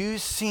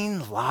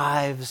producing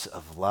lives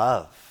of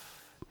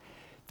love?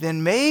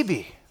 Then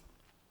maybe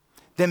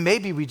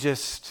we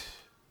just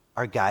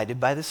are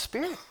guided by the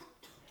Spirit.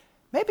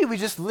 Maybe we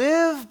just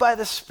live by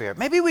the Spirit.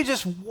 Maybe we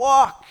just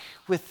walk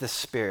with the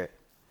Spirit.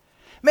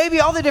 Maybe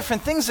all the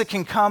different things that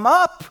can come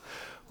up,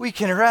 we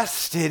can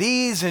rest at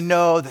ease and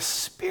know the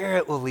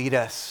Spirit will lead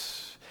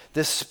us.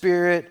 The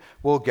Spirit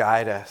will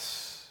guide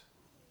us.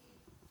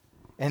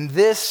 And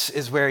this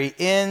is where he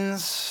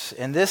ends,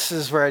 and this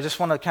is where I just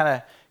want to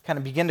kind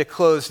of begin to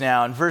close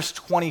now in verse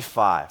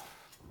 25.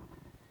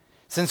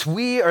 Since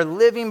we are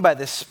living by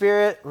the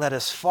Spirit, let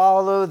us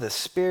follow the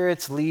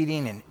Spirit's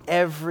leading in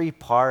every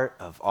part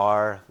of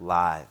our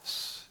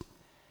lives.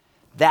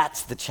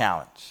 That's the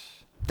challenge.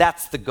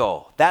 That's the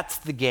goal. That's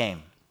the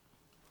game.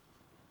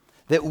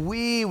 That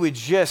we would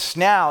just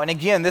now, and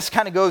again, this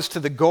kind of goes to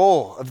the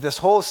goal of this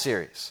whole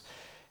series.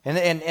 And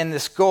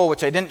this goal,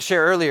 which I didn't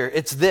share earlier,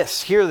 it's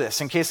this, hear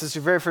this, in case it's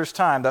your very first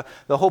time.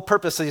 The whole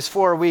purpose of these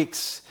 4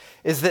 weeks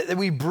is that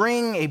we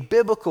bring a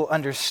biblical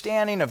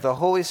understanding of the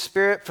Holy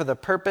Spirit for the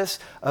purpose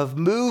of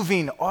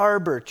moving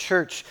Arbor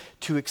Church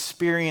to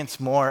experience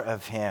more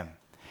of Him.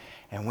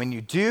 And when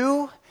you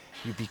do,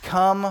 you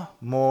become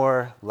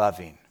more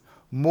loving.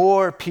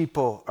 More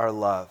people are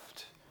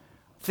loved.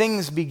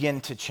 Things begin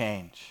to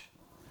change.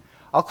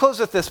 I'll close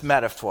with this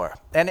metaphor,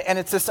 and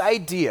it's this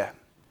idea.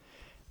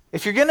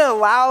 If you're going to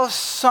allow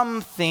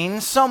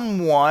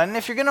someone,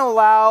 if you're going to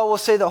allow, we'll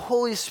say, the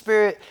Holy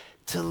Spirit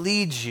to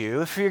lead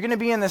you, if you're going to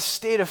be in this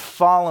state of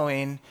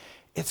following,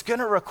 it's going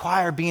to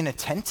require being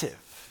attentive.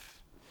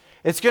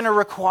 It's going to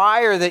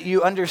require that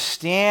you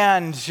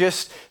understand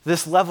just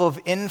this level of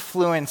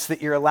influence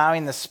that you're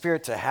allowing the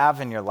Spirit to have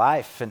in your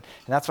life. And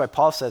that's why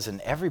Paul says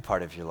in every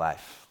part of your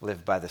life,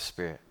 live by the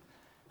Spirit,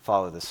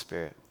 follow the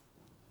Spirit.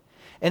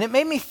 And it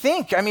made me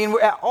think,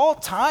 at all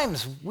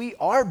times we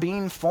are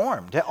being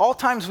formed. At all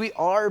times we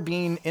are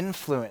being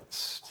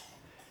influenced.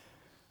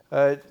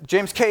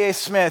 James K.A.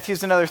 Smith,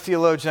 he's another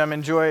theologian I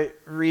enjoy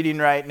reading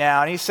right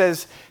now, and he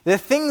says, the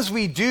things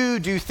we do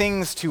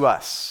things to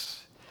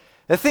us.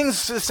 The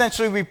things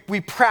essentially we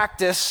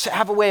practice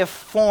have a way of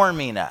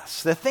forming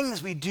us. The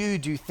things we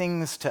do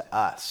things to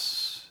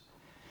us.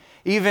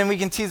 Even, we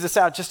can tease this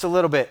out just a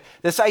little bit,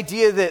 this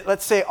idea that,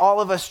 let's say,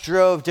 all of us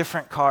drove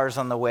different cars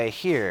on the way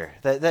here.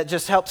 That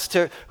just helps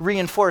to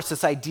reinforce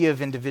this idea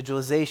of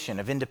individualization,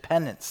 of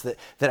independence,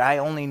 that I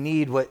only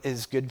need what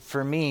is good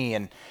for me.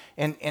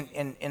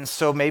 And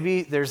so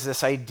maybe there's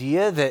this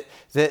idea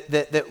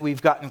that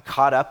we've gotten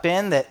caught up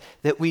in,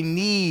 that we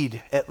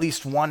need at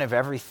least one of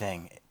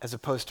everything, as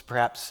opposed to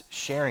perhaps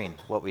sharing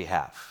what we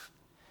have.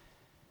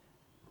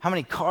 How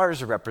many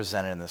cars are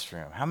represented in this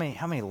room? How many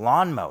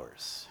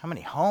lawnmowers? How many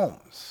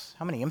homes?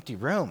 How many empty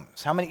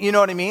rooms? How many, you know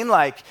what I mean?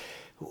 Like,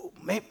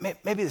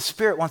 maybe the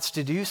Spirit wants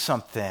to do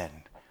something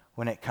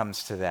when it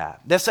comes to that.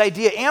 This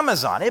idea,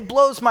 Amazon, it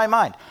blows my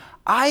mind.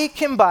 I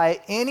can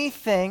buy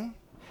anything,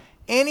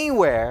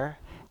 anywhere,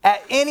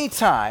 at any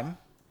time,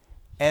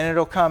 and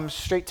it'll come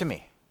straight to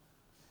me.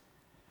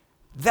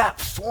 That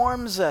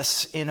forms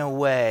us in a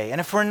way.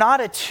 And if we're not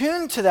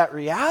attuned to that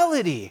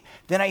reality,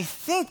 then I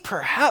think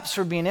perhaps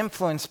we're being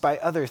influenced by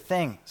other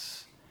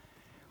things.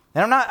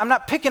 And I'm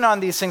not picking on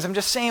these things. I'm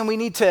just saying we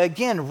need to,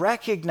 again,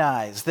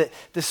 recognize that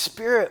the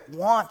Spirit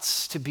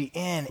wants to be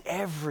in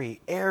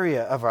every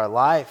area of our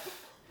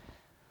life.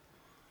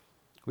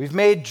 We've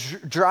made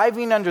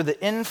driving under the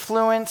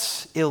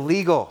influence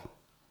illegal.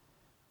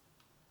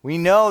 We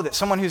know that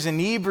someone who's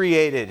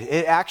inebriated,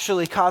 it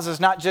actually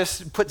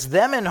puts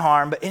them in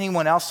harm, but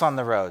anyone else on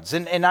the roads.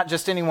 And not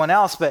just anyone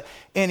else, but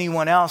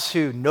anyone else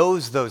who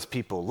knows those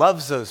people,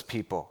 loves those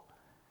people.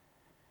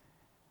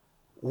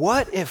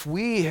 What if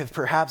we have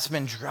perhaps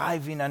been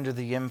driving under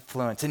the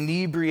influence,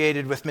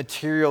 inebriated with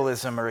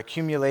materialism or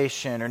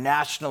accumulation or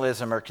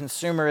nationalism or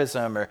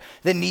consumerism or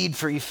the need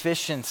for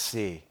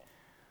efficiency?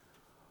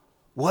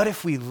 What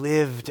if we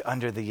lived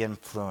under the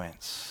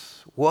influence?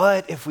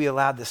 What if we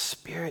allowed the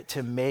Spirit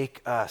to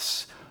make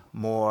us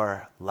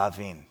more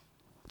loving,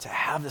 to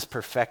have this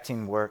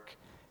perfecting work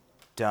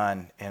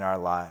done in our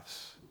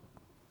lives?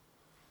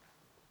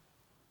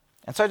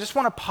 And so I just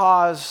want to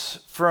pause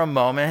for a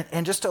moment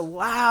and just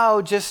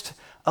allow just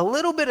a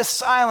little bit of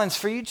silence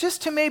for you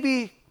just to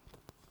maybe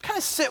kind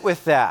of sit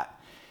with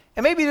that.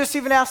 And maybe just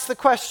even ask the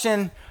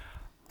question,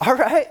 all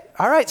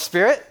right,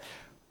 Spirit,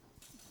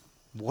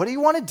 what do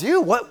you want to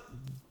do?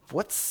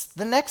 What's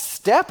the next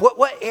step?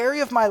 What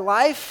area of my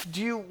life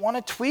do you want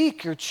to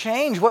tweak or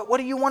change? What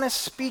do you want to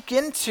speak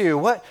into?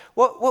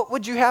 What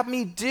would you have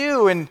me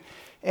do? And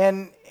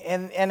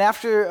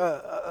after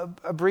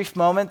a brief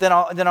moment,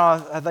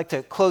 I'd like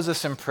to close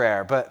this in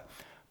prayer. But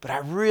I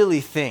really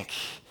think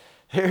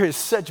there is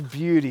such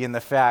beauty in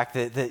the fact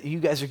that you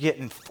guys are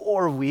getting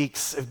 4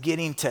 weeks of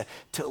getting to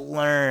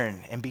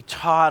learn and be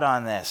taught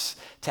on this,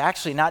 to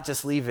actually not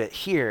just leave it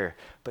here,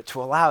 but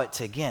to allow it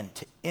to, again,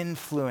 to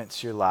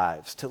influence your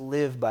lives, to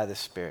live by the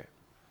Spirit.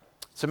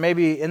 So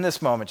maybe in this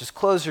moment, just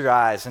close your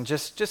eyes and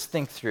just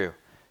think through.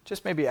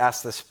 Just maybe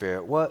ask the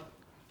Spirit, what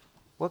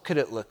could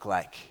it look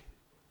like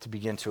to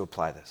begin to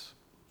apply this?